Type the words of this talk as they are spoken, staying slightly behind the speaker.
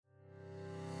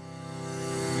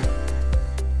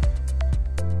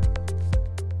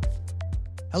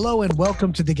Hello and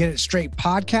welcome to the Get It Straight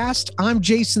podcast. I'm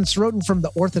Jason Sorotin from the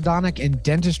Orthodontic and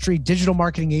Dentistry digital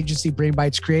marketing agency, Brain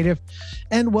Bites Creative.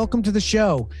 And welcome to the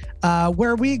show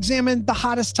where we examine the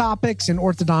hottest topics in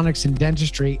orthodontics and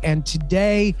dentistry. And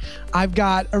today I've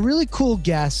got a really cool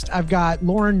guest. I've got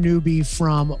Lauren Newby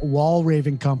from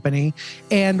Walraven Company.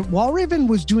 And Walraven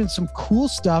was doing some cool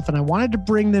stuff and I wanted to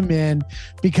bring them in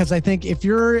because I think if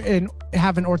you're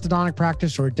have an orthodontic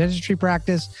practice or a dentistry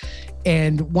practice,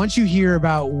 and once you hear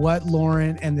about what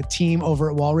Lauren and the team over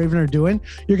at Walraven are doing,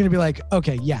 you're going to be like,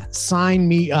 okay, yeah, sign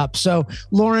me up. So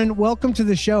Lauren, welcome to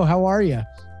the show. How are you?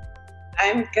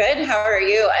 I'm good. How are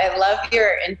you? I love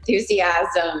your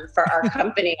enthusiasm for our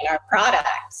company and our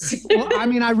products. Well, I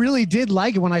mean, I really did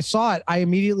like it. When I saw it, I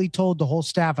immediately told the whole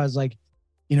staff, I was like,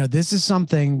 you know, this is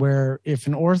something where if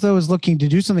an ortho is looking to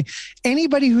do something,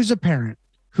 anybody who's a parent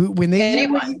who, when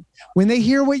they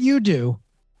hear what you do,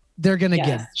 they're going to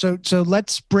get it. So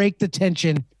let's break the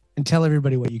tension and tell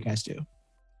everybody what you guys do.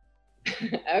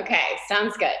 Okay.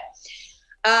 Sounds good.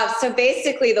 So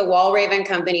basically the Walraven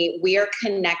Company, we are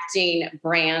connecting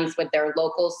brands with their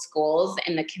local schools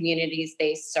and the communities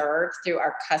they serve through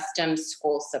our custom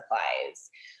school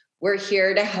supplies. We're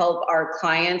here to help our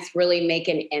clients really make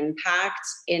an impact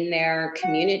in their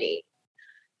community.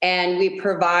 And we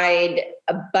provide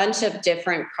a bunch of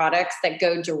different products that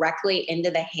go directly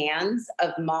into the hands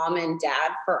of mom and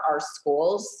dad for our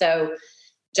schools. So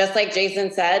just like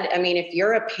Jason said, I mean, if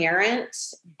you're a parent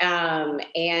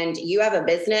and you have a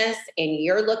business and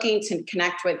you're looking to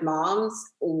connect with moms,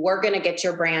 we're going to get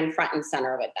your brand front and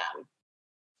center with them.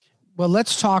 Well,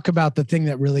 let's talk about the thing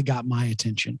that really got my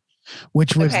attention,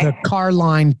 which was the car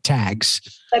line tags.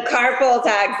 The carpool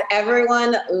tags.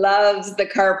 Everyone loves the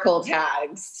carpool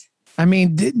tags. I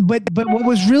mean, but what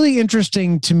was really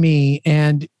interesting to me,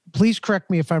 and please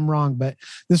correct me if I'm wrong, but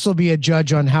this will be a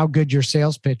judge on how good your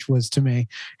sales pitch was to me,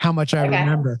 how much I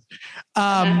remember.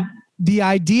 The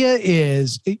idea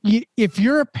is if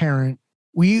you're a parent,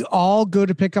 we all go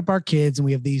to pick up our kids and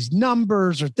we have these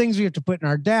numbers or things we have to put in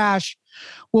our dash.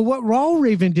 Well, what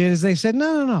Walraven did is they said,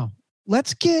 no.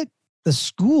 Let's get the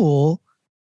school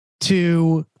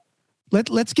to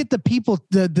let's get the people,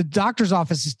 the doctor's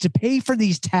offices to pay for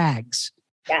these tags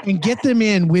and get them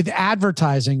in with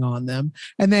advertising on them.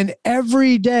 And then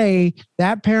every day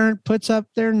that parent puts up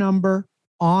their number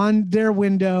on their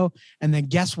window. And then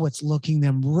guess what's looking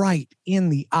them right in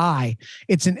the eye?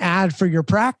 It's an ad for your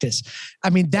practice.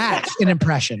 I mean, that's an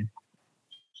impression.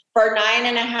 For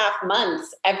 9.5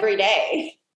 months every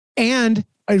day. And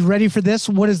are you ready for this?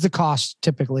 What is the cost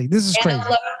typically? This is crazy. A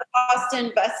low cost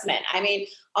investment. I mean,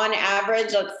 on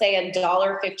average, let's say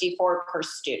 $1.54 per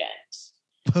student.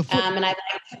 And I like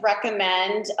to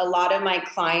recommend a lot of my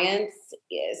clients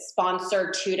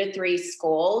sponsor 2 to 3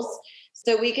 schools.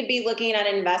 So we could be looking at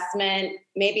investment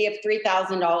maybe of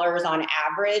 $3,000 on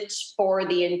average for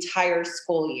the entire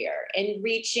school year and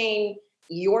reaching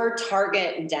your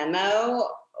target demo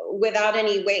without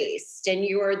any waste. And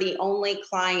you are the only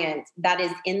client that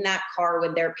is in that car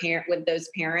with their parent, with those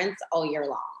parents all year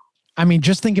long. I mean,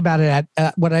 just think about it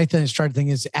at what I started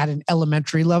thinking is at an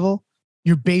elementary level,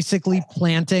 you're basically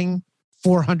planting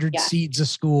 400 seeds a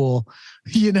school,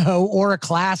 or a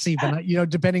class even,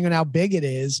 depending on how big it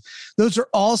is. Those are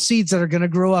all seeds that are going to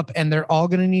grow up and they're all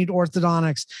going to need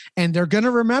orthodontics and they're going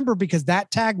to remember because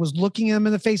that tag was looking them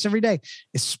in the face every day,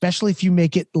 especially if you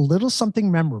make it a little something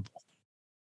memorable.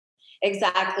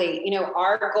 Exactly.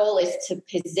 Our goal is to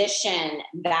position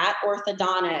that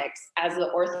orthodontics as the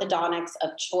orthodontics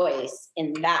of choice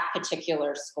in that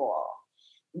particular school.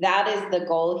 That is the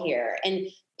goal here. And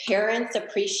parents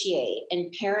appreciate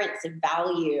and parents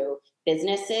value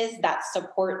businesses that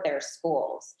support their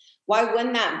schools. Why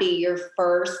wouldn't that be your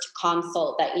first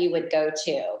consult that you would go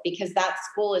to? Because that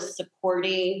school is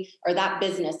supporting, or that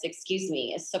business,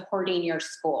 is supporting your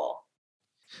school.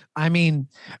 I mean,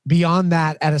 beyond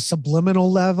that, at a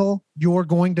subliminal level, you're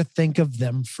going to think of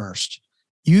them first.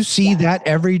 You see that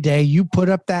every day. You put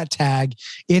up that tag.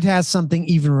 It has something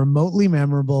even remotely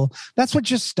memorable. That's what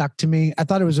just stuck to me. I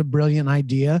thought it was a brilliant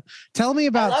idea. Tell me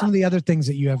about some of the other things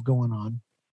that you have going on.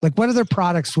 Like what other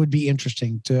products would be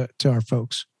interesting to our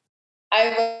folks? I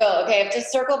will. Okay, I have to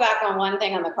circle back on one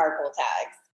thing on the carpool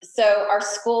tags. So our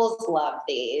schools love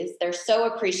these. They're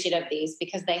so appreciative of these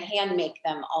because they hand make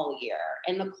them all year.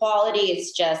 And the quality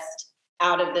is just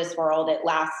out of this world. It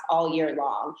lasts all year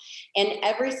long. And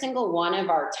every single one of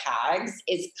our tags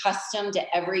is custom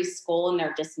to every school in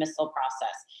their dismissal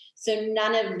process. So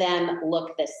none of them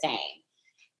look the same.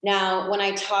 Now, when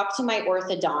I talk to my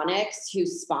orthodontics who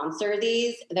sponsor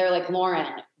these, they're like,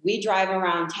 Lauren, we drive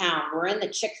around town, we're in the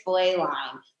Chick-fil-A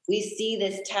line, we see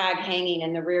this tag hanging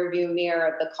in the rearview mirror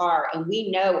of the car, and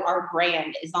we know our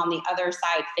brand is on the other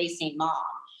side facing mom.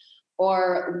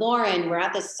 Or Lauren, we're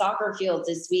at the soccer fields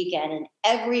this weekend, and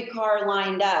every car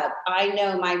lined up, I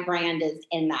know my brand is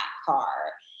in that car,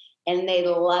 and they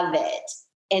love it.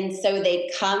 And so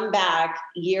they come back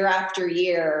year after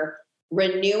year,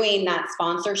 renewing that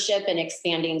sponsorship and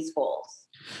expanding schools.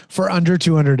 For under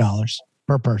 $200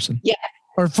 per person. Yeah.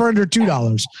 Or for under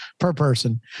 $2 per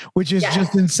person, which is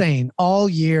just insane. All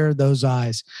year, those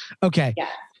eyes. Okay. Yeah.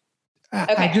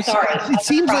 Okay, sorry. It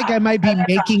seems like I might be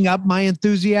making up my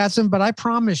enthusiasm, but I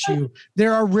promise you,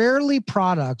 there are rarely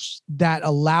products that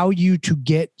allow you to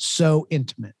get so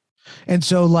intimate. And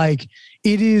so like,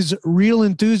 it is real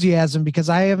enthusiasm because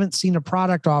I haven't seen a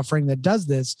product offering that does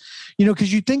this, you know,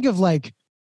 because you think of like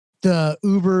the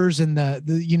Ubers and the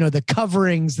you know, the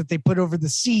coverings that they put over the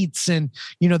seats and,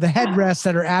 you know, the headrests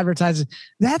that are advertising.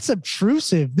 That's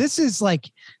obtrusive. This is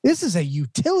a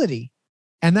utility.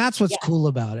 And that's what's cool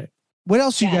about it. What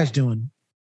else are you guys doing?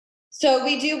 So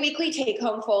we do weekly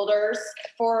take-home folders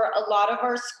for a lot of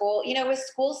our school. You know, with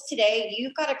schools today,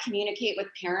 you've got to communicate with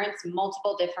parents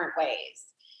multiple different ways.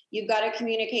 You've got to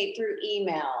communicate through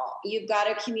email. You've got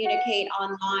to communicate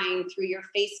online through your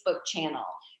Facebook channel.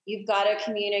 You've got to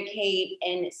communicate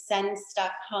and send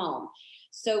stuff home.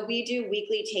 So we do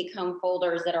weekly take-home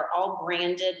folders that are all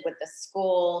branded with the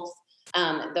schools.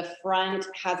 The front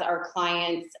has our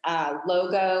client's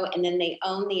logo, and then they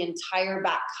own the entire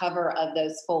back cover of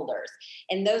those folders.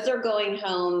 And those are going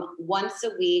home once a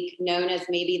week, known as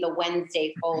maybe the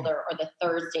Wednesday folder or the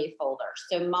Thursday folder.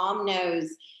 So mom knows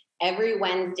every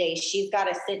Wednesday she's got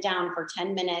to sit down for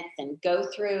 10 minutes and go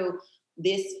through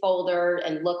this folder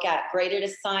and look at graded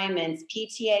assignments,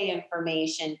 PTA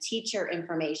information, teacher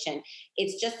information.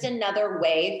 It's just another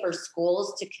way for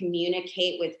schools to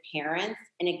communicate with parents.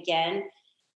 And again,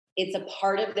 it's a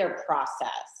part of their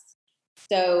process.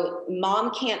 So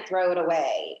mom can't throw it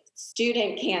away.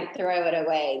 Student can't throw it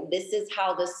away. This is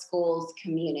how the schools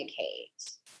communicate.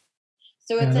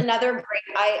 So it's another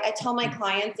great, I tell my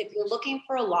clients, if you're looking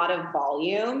for a lot of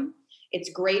volume, it's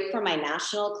great for my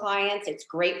national clients. It's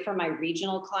great for my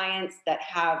regional clients that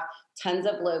have tons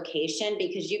of location,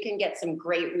 because you can get some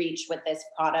great reach with this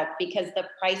product because the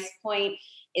price point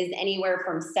is anywhere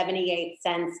from 78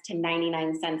 cents to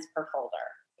 99 cents per folder.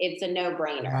 It's a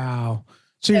no-brainer. Wow.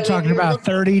 So you're talking about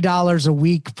 $30 a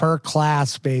week per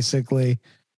class, basically.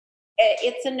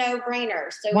 It's a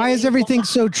no-brainer. So why is everything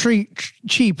so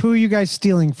cheap? Who are you guys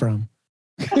stealing from?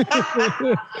 We have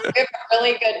a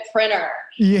really good printer.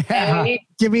 Yeah,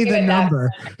 give me the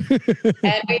number.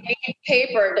 And we need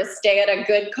paper to stay at a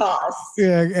good cost.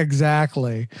 Yeah,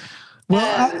 exactly.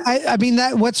 Well, I mean,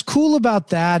 that what's cool about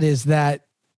that is that,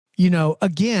 you know,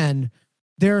 again,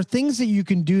 there are things that you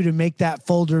can do to make that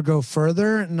folder go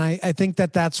further. And I think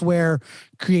that that's where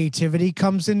creativity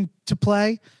comes into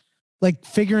play. Like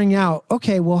figuring out,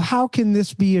 okay, well, how can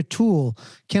this be a tool?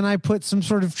 Can I put some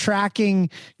sort of tracking,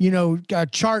 you know,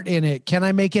 chart in it? Can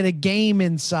I make it a game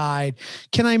inside?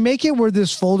 Can I make it where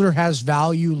this folder has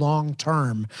value long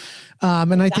term?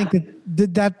 And I think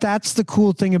that's the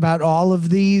cool thing about all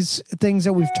of these things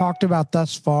that we've talked about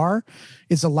thus far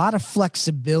is a lot of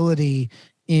flexibility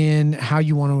in how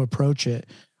you want to approach it.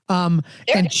 And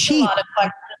cheap. A lot of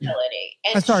flexibility.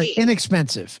 And cheap.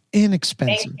 Inexpensive.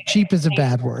 Cheap is a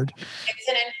bad word.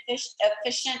 It's an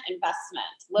efficient investment.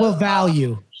 Well,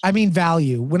 value. I mean,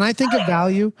 value. When I think of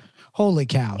value, holy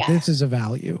cow, this is a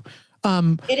value.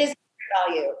 It is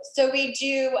value. So we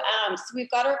do, so we've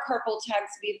got our purple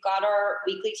text, we've got our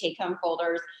weekly take-home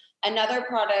folders. Another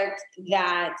product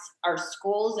that our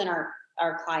schools and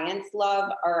our clients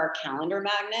love are our calendar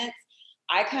magnets.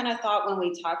 I kind of thought when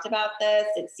we talked about this,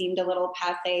 it seemed a little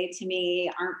passé to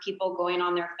me. Aren't people going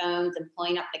on their phones and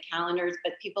pulling up the calendars?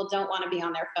 But people don't want to be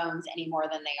on their phones any more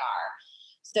than they are.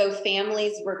 So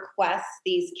families request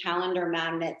these calendar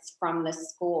magnets from the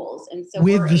schools. And so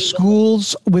with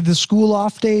the school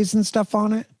off days and stuff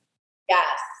on it?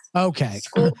 Yes. Okay.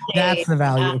 That's the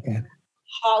value. Okay.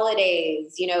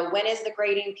 Holidays, you know, when is the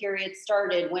grading period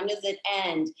started? When does it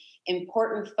end?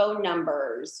 Important phone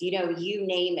numbers, you know, you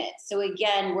name it. So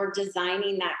again, we're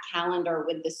designing that calendar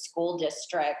with the school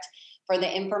district for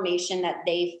the information that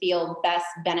they feel best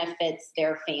benefits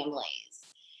their families.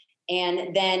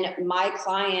 And then my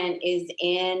client is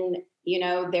in, you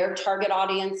know, their target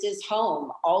audience is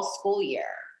home all school year,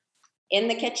 in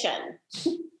the kitchen,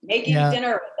 making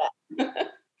dinner with them.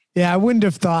 Yeah, I wouldn't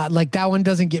have thought, like, that one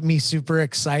doesn't get me super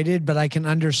excited, but I can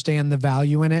understand the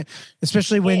value in it,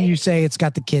 especially when you say it's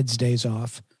got the kids' days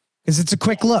off, because it's a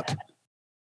quick look.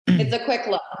 It's a quick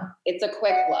look. It's a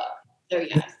quick look. So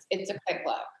yes, it's a quick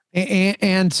look.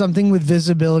 And something with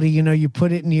visibility, you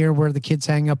put it near where the kids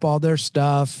hang up all their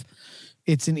stuff.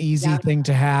 It's an easy thing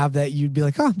to have that you'd be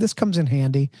like, oh, this comes in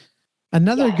handy.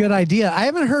 Another good idea. I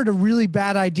haven't heard a really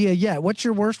bad idea yet. What's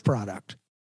your worst product?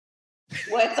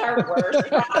 What's our worst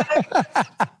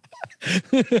product?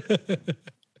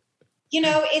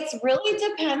 It really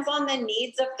depends on the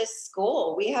needs of the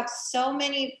school. We have so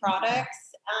many products,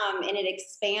 and it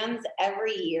expands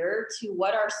every year to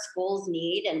what our schools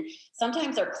need. And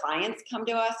sometimes our clients come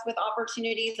to us with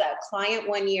opportunities. A client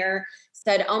one year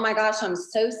said, oh my gosh, I'm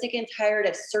so sick and tired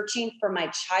of searching for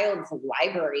my child's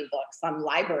library books on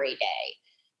library day.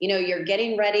 You're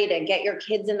getting ready to get your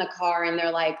kids in the car and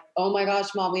they're like, oh my gosh,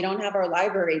 Mom, we don't have our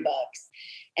library books.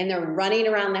 And they're running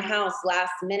around the house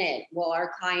last minute. Well,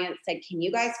 our client said, can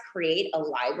you guys create a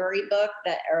library book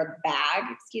or a bag,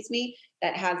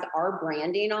 that has our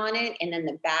branding on it? And then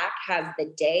the back has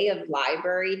the day of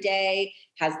library day,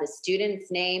 has the student's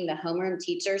name, the homeroom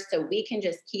teacher. So we can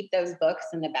just keep those books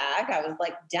in the bag. I was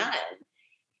like, done.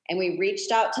 And we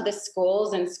reached out to the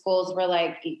schools and schools were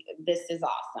like, this is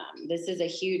awesome. This is a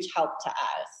huge help to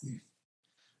us.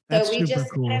 That's so we super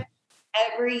just cool.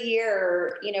 Every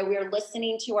year, we're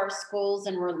listening to our schools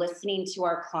and we're listening to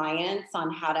our clients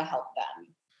on how to help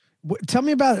them. Tell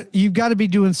me about it. You've got to be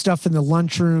doing stuff in the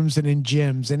lunchrooms and in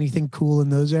gyms. Anything cool in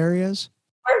those areas?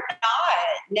 We're not.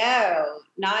 No,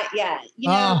 not yet. The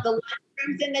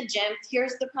lunchrooms and the gyms,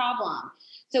 here's the problem.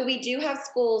 So we do have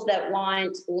schools that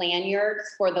want lanyards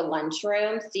for the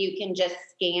lunchroom, so you can just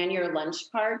scan your lunch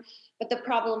card. But the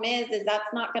problem is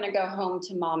that's not going to go home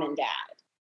to mom and dad.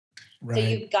 Right. So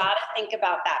you've got to think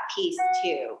about that piece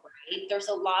too, right? There's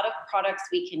a lot of products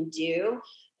we can do,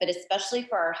 but especially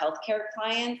for our healthcare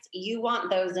clients, you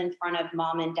want those in front of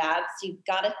mom and dad. So you've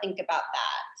got to think about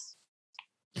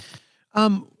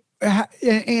that.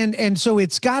 And so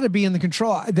it's got to be in the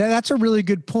control. That's a really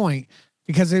good point,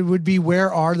 because it would be,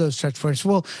 where are those touch points?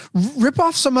 Well, rip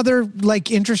off some other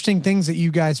interesting things that you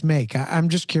guys make. I'm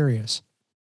just curious.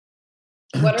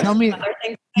 What are some other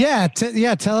things?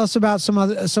 Tell us about some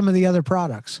of the other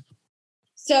products.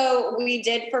 So we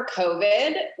did for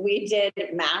COVID, we did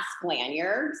mask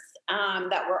lanyards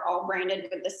that were all branded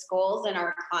with the schools and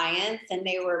our clients, and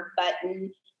they were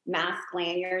button mask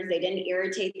lanyards. They didn't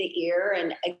irritate the ear.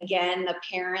 And again, the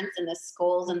parents and the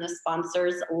schools and the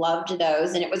sponsors loved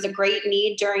those. And it was a great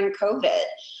need during COVID.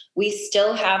 We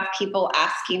still have people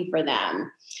asking for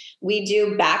them. We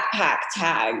do backpack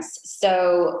tags.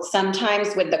 So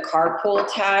sometimes with the carpool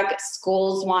tag,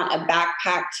 schools want a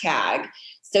backpack tag.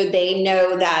 So they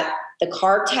know that the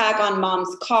car tag on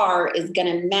mom's car is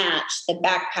going to match the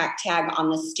backpack tag on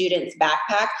the student's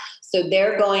backpack. So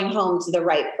they're going home to the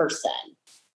right person.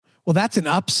 Well, that's an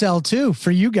upsell too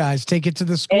for you guys. Take it to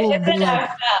the school. It is an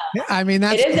upsell. I mean,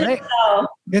 that's great.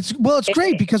 It's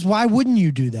great, because why wouldn't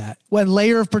you do that? What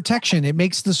layer of protection? It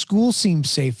makes the school seem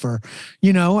safer.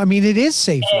 I mean, it is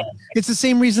safer. It's the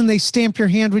same reason they stamp your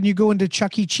hand when you go into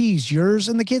Chuck E. Cheese, yours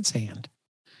and the kid's hand.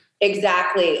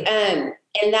 Exactly. And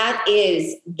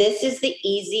this is the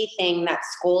easy thing that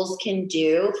schools can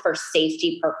do for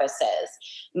safety purposes.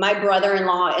 My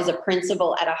brother-in-law is a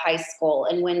principal at a high school,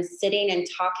 and when sitting and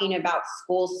talking about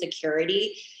school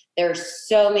security, there's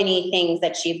so many things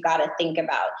that you've got to think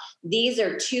about. These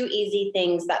are two easy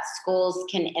things that schools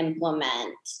can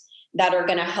implement that are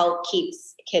going to help keep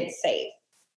kids safe.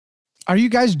 Are you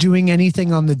guys doing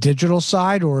anything on the digital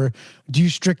side, or do you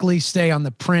strictly stay on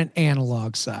the print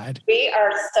analog side? We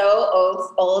are so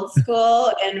old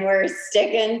school, and we're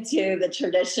sticking to the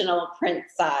traditional print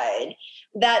side.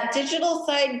 That digital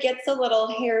side gets a little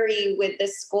hairy with the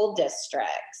school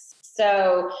districts.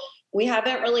 So we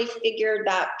haven't really figured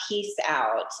that piece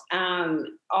out.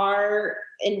 Our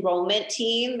enrollment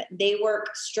team, they work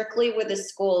strictly with the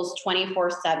schools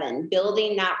 24/7,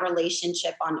 building that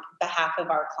relationship on behalf of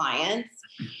our clients,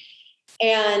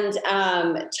 and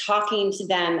talking to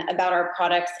them about our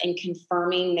products and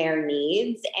confirming their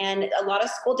needs. And a lot of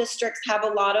school districts have a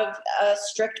lot of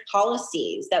strict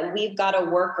policies that we've got to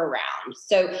work around.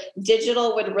 So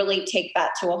digital would really take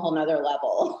that to a whole nother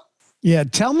level. Yeah.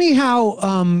 Tell me how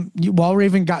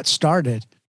Walraven got started.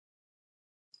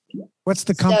 What's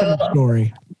the company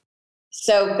story?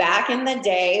 So back in the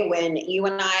day when you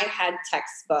and I had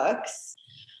textbooks,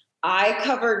 I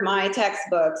covered my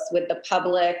textbooks with the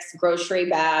Publix grocery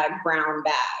bag, brown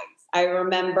bags. I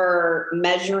remember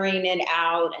measuring it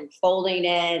out and folding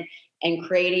it and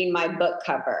creating my book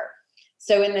cover.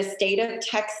 So in the state of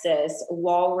Texas,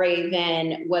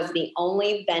 Walraven was the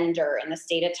only vendor in the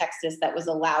state of Texas that was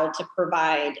allowed to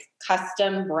provide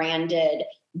custom branded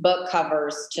book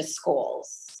covers to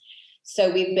schools. So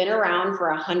we've been around for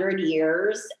 100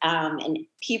 years, and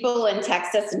people in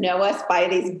Texas know us by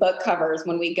these book covers.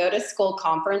 When we go to school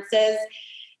conferences,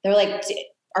 they're like,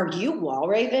 are you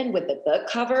Walraven with the book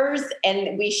covers?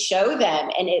 And we show them,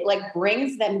 and it like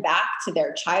brings them back to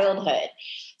their childhood.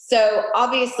 So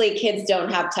obviously kids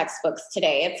don't have textbooks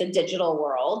today. It's a digital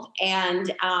world.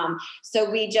 And so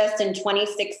we just in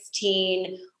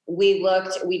 2016,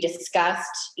 we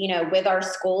discussed, with our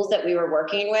schools that we were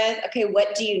working with, okay,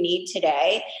 what do you need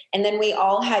today? And then we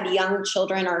all had young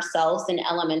children ourselves in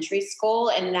elementary school.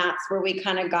 And that's where we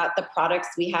kind of got the products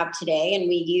we have today. And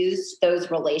we used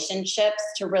those relationships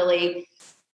to really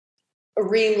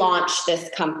relaunch this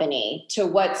company to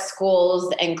what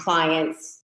schools and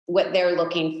clients, what they're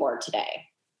looking for today.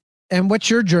 And what's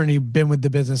your journey been with the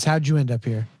business? How'd you end up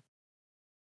here?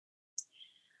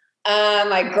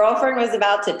 My girlfriend was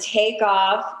about to take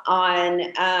off on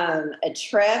a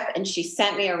trip, and she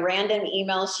sent me a random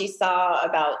email she saw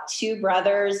about two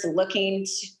brothers looking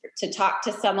to talk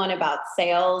to someone about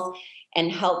sales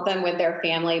and help them with their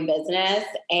family business.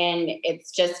 And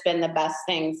it's just been the best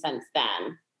thing since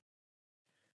then.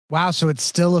 Wow. So it's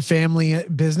still a family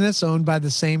business owned by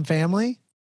the same family?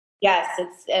 Yes,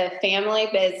 it's a family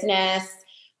business.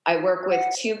 I work with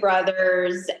two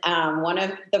brothers. One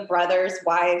of the brothers'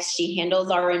 wives, she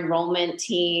handles our enrollment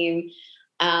team.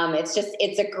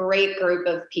 It's a great group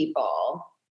of people.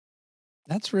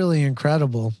 That's really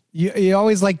incredible. You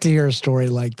always like to hear a story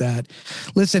like that.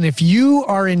 Listen, if you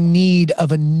are in need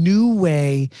of a new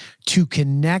way to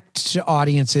connect to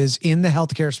audiences in the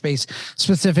healthcare space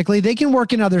specifically, they can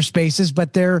work in other spaces,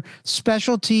 but their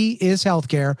specialty is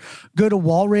healthcare. Go to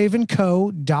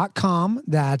walravenco.com.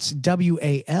 That's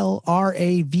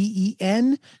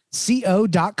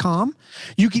WALRAVENCO.com.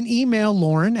 You can email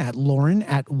Lauren at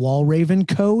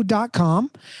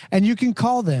walravenco.com, and you can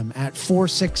call them at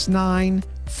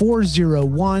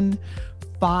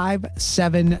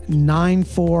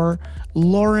 469-401-5794.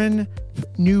 Lauren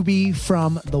Newby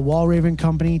from the Walraven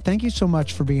Company, thank you so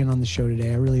much for being on the show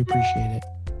today. I really appreciate it.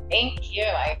 Thank you.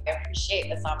 I appreciate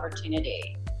this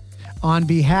opportunity. On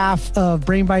behalf of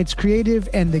Brain Bites Creative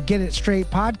and the Get It Straight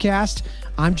podcast,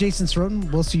 I'm Jason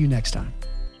Sroten. We'll see you next time.